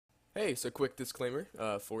Hey, so quick disclaimer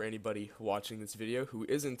for anybody watching this video who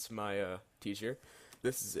isn't my teacher.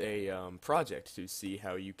 This is a project to see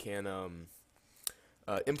how you can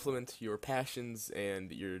implement your passions and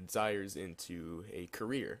your desires into a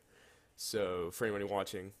career. So, for anyone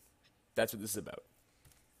watching, that's what this is about.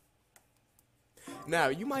 Now,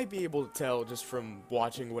 you might be able to tell just from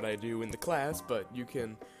watching what I do in the class, but you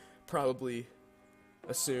can probably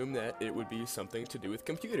assume that it would be something to do with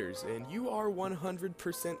computers, and you are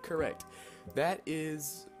 100% correct. That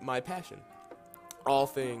is my passion. All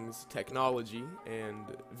things technology and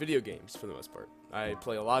video games for the most part. I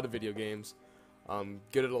play a lot of video games, I'm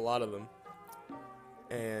good at a lot of them,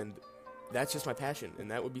 and that's just my passion, and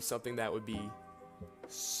that would be something that would be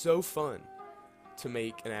so fun to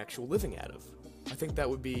make an actual living out of. I think that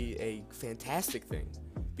would be a fantastic thing,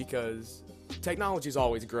 because technology is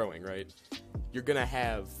always growing, right? You're gonna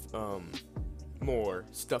have more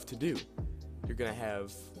stuff to do. You're gonna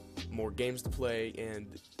have more games to play,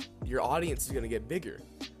 and your audience is gonna get bigger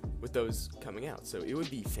with those coming out. So it would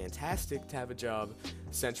be fantastic to have a job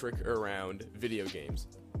centric around video games.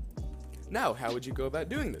 Now, how would you go about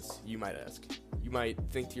doing this, you might ask? You might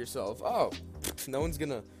think to yourself, oh, no one's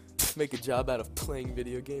gonna make a job out of playing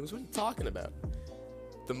video games. What are you talking about?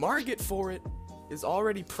 The market for it is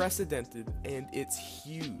already precedented, and it's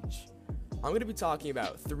huge. I'm going to be talking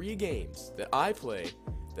about 3 games that I play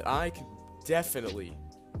that I could definitely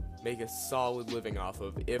make a solid living off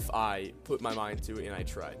of if I put my mind to it and I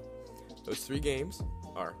tried. Those 3 games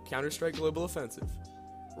are Counter-Strike Global Offensive,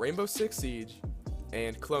 Rainbow Six Siege,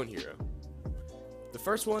 and Clone Hero. The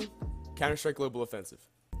first one, Counter-Strike Global Offensive.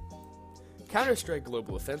 Counter-Strike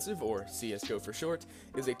Global Offensive, or CSGO for short,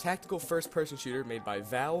 is a tactical first-person shooter made by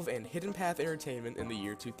Valve and Hidden Path Entertainment in the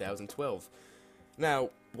year 2012. Now,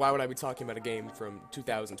 why would I be talking about a game from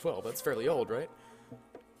 2012? That's fairly old, right?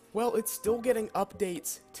 Well, it's still getting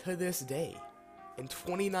updates to this day. In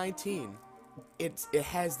 2019, it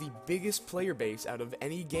has the biggest player base out of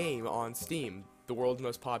any game on Steam, the world's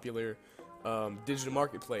most popular digital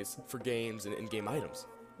marketplace for games and in-game items.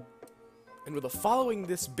 And with a following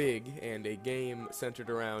this big and a game centered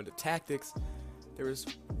around tactics, there is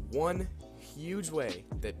one huge way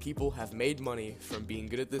that people have made money from being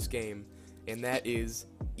good at this game, and that is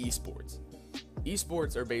esports.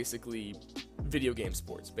 Esports are basically video game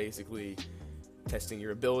sports, basically testing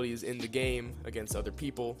your abilities in the game against other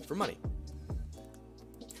people for money.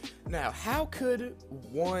 Now, how could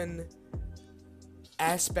one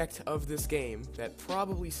aspect of this game that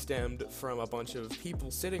probably stemmed from a bunch of people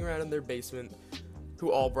sitting around in their basement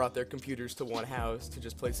who all brought their computers to one house to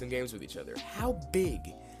just play some games with each other, how big,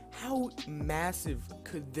 how massive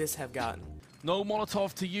could this have gotten? No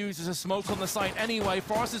Molotov to use as a smoke on the site anyway.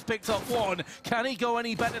 Forrest has picked up one. Can he go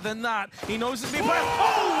any better than that? He knows it's been played.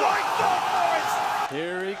 Oh my God, Forrest!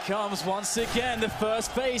 Here he comes once again. The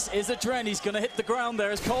first base is a Dren. He's going to hit the ground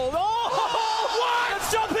there as Cold. Oh! What? A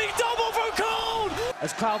jumping double from Cold!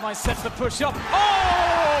 As Cloud9 sets the push up. Oh!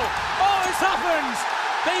 Oh, it's happened!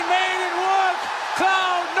 They made it work!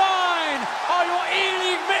 Cloud9 are your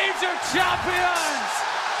E-League Major champions!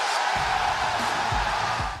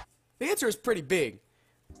 The answer is pretty big.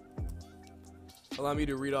 Allow me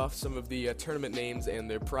to read off some of the tournament names and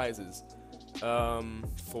their prizes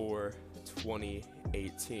for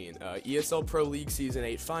 2018. ESL Pro League Season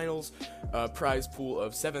 8 Finals, prize pool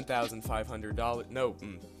of $7,500. No,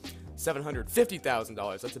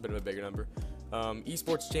 $750,000. That's a bit of a bigger number.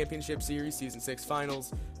 Esports Championship Series Season 6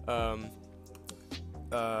 Finals,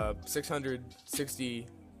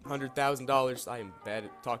 $100,000. I am bad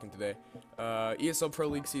at talking today. ESL Pro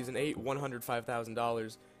League Season 8,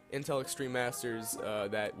 $105,000. Intel Extreme Masters,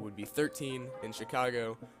 that would be 13 in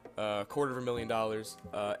Chicago, $250,000.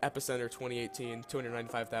 Epicenter 2018,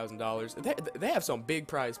 $295,000. They have some big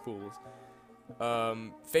prize pools.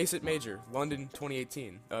 Face It Major, London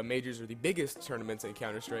 2018. Majors are the biggest tournaments in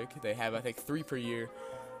Counter-Strike. They have, I think, 3 per year.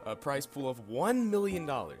 Prize pool of $1 million.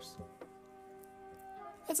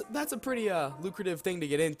 That's a pretty lucrative thing to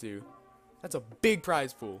get into. That's a big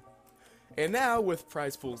prize pool. And now, with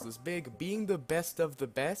prize pools this big, being the best of the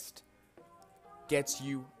best gets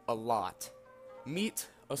you a lot. Meet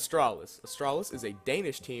Astralis. Astralis is a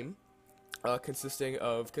Danish team consisting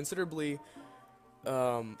of considerably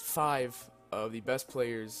 5 of the best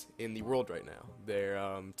players in the world right now. Their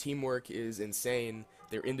teamwork is insane.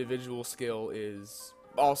 Their individual skill is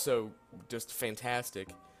also just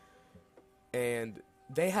fantastic. And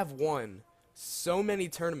they have won so many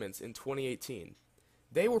tournaments in 2018.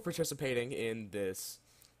 They were participating in this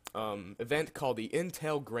event called the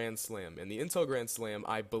Intel Grand Slam. And the Intel Grand Slam,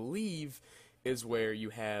 I believe, is where you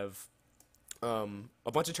have a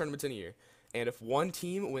bunch of tournaments in a year. And if one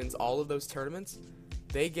team wins all of those tournaments,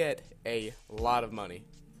 they get a lot of money.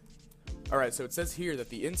 Alright, so it says here that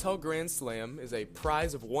the Intel Grand Slam is a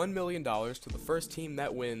prize of $1 million to the first team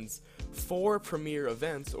that wins 4 premier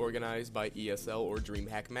events organized by ESL or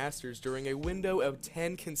DreamHack Masters during a window of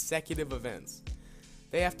 10 consecutive events.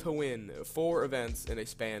 They have to win 4 events in a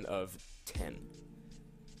span of 10.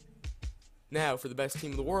 Now, for the best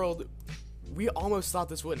team in the world, we almost thought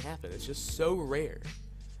this wouldn't happen. It's just so rare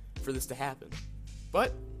for this to happen.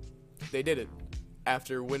 But they did it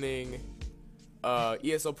after winning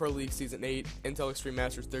ESL Pro League Season 8, Intel Extreme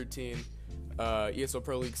Masters 13, ESL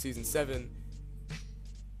Pro League Season 7,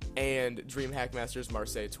 and DreamHack Masters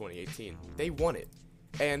Marseille 2018. They won it.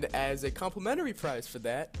 And as a complimentary prize for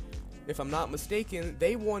that, if I'm not mistaken,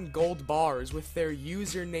 they won gold bars with their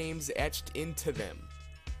usernames etched into them.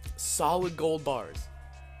 Solid gold bars.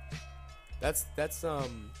 That's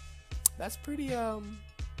pretty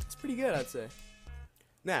good, I'd say.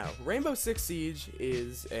 Now, Rainbow Six Siege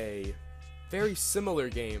is a very similar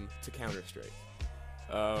game to Counter-Strike.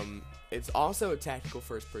 It's also a tactical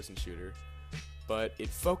first-person shooter, but it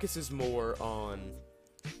focuses more on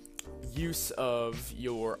use of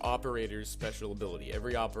your operator's special ability.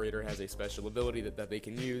 Every operator has a special ability that they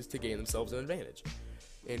can use to gain themselves an advantage.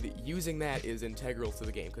 And using that is integral to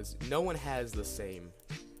the game, because no one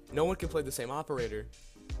can play the same operator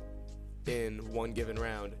in one given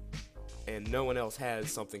round, and no one else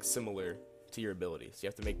has something similar to your abilities. You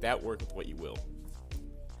have to make that work with what you will.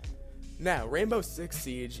 Now, Rainbow Six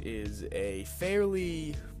Siege is a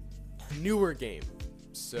fairly newer game,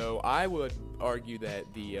 so I would argue that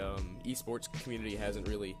the esports community hasn't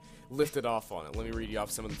really lifted off on it. Let me read you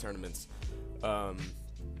off some of the tournaments.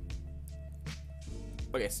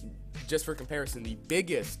 Okay, so just for comparison, the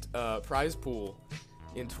biggest prize pool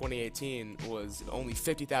in 2018 was only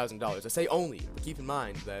 $50,000. I say only, but keep in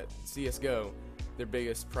mind that CS:GO, their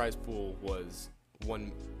biggest prize pool was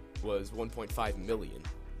 1.5 million.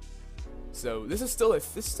 So this is still a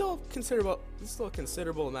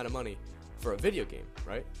considerable amount of money for a video game,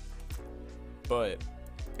 right? But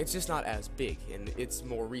it's just not as big, and it's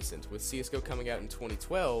more recent. With CS:GO coming out in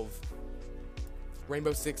 2012,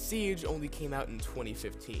 Rainbow Six Siege only came out in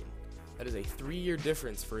 2015. That is a 3-year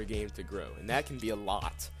difference for a game to grow, and that can be a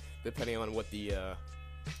lot, depending on what the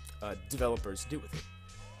developers do with it.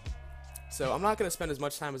 So I'm not going to spend as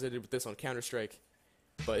much time as I did with this on Counter-Strike,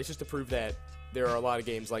 but it's just to prove that there are a lot of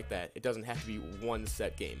games like that. It doesn't have to be one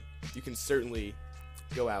set game. You can certainly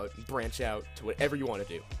go out and branch out to whatever you want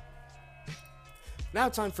to do. Now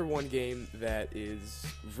time for one game that is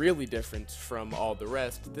really different from all the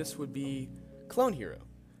rest. This would be Clone Hero.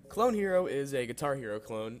 Clone Hero is a Guitar Hero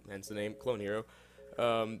clone, hence the name Clone Hero,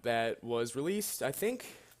 that was released, I think,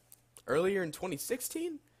 earlier in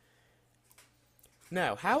 2016?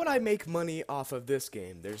 Now, how would I make money off of this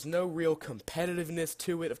game? There's no real competitiveness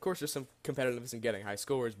to it. Of course, there's some competitiveness in getting high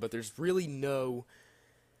scores, but there's really no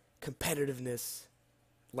competitiveness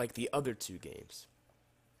like the other 2 games.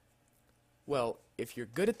 Well, if you're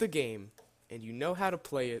good at the game, and you know how to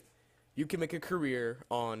play it, you can make a career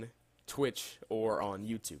on Twitch or on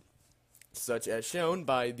YouTube, such as shown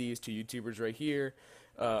by these 2 YouTubers right here,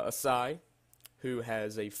 Asai, who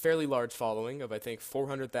has a fairly large following of I think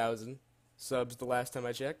 400,000 subs the last time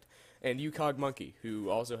I checked, and Ucog Monkey, who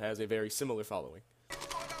also has a very similar following.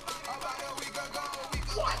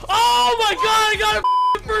 Oh my god, I got a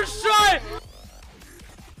first try!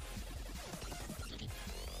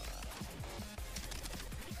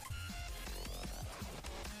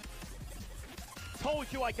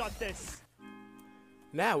 Told you I got this.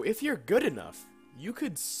 Now, if you're good enough, you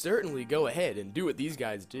could certainly go ahead and do what these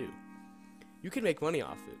guys do. You can make money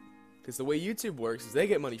off it, because the way YouTube works is they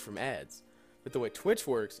get money from ads, but the way Twitch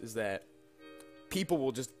works is that people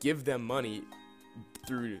will just give them money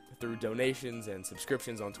through donations and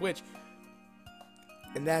subscriptions on Twitch,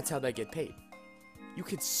 and that's how they get paid. You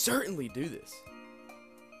could certainly do this.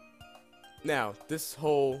 Now, this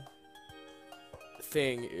whole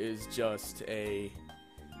thing is just a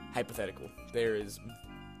hypothetical. There is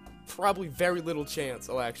probably very little chance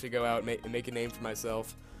I'll actually go out and make a name for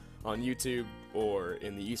myself on YouTube or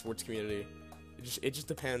in the esports community. It just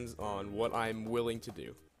depends on what I'm willing to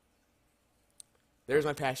do. There's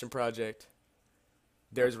my passion project.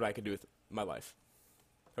 There's what I can do with my life.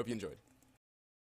 Hope you enjoyed.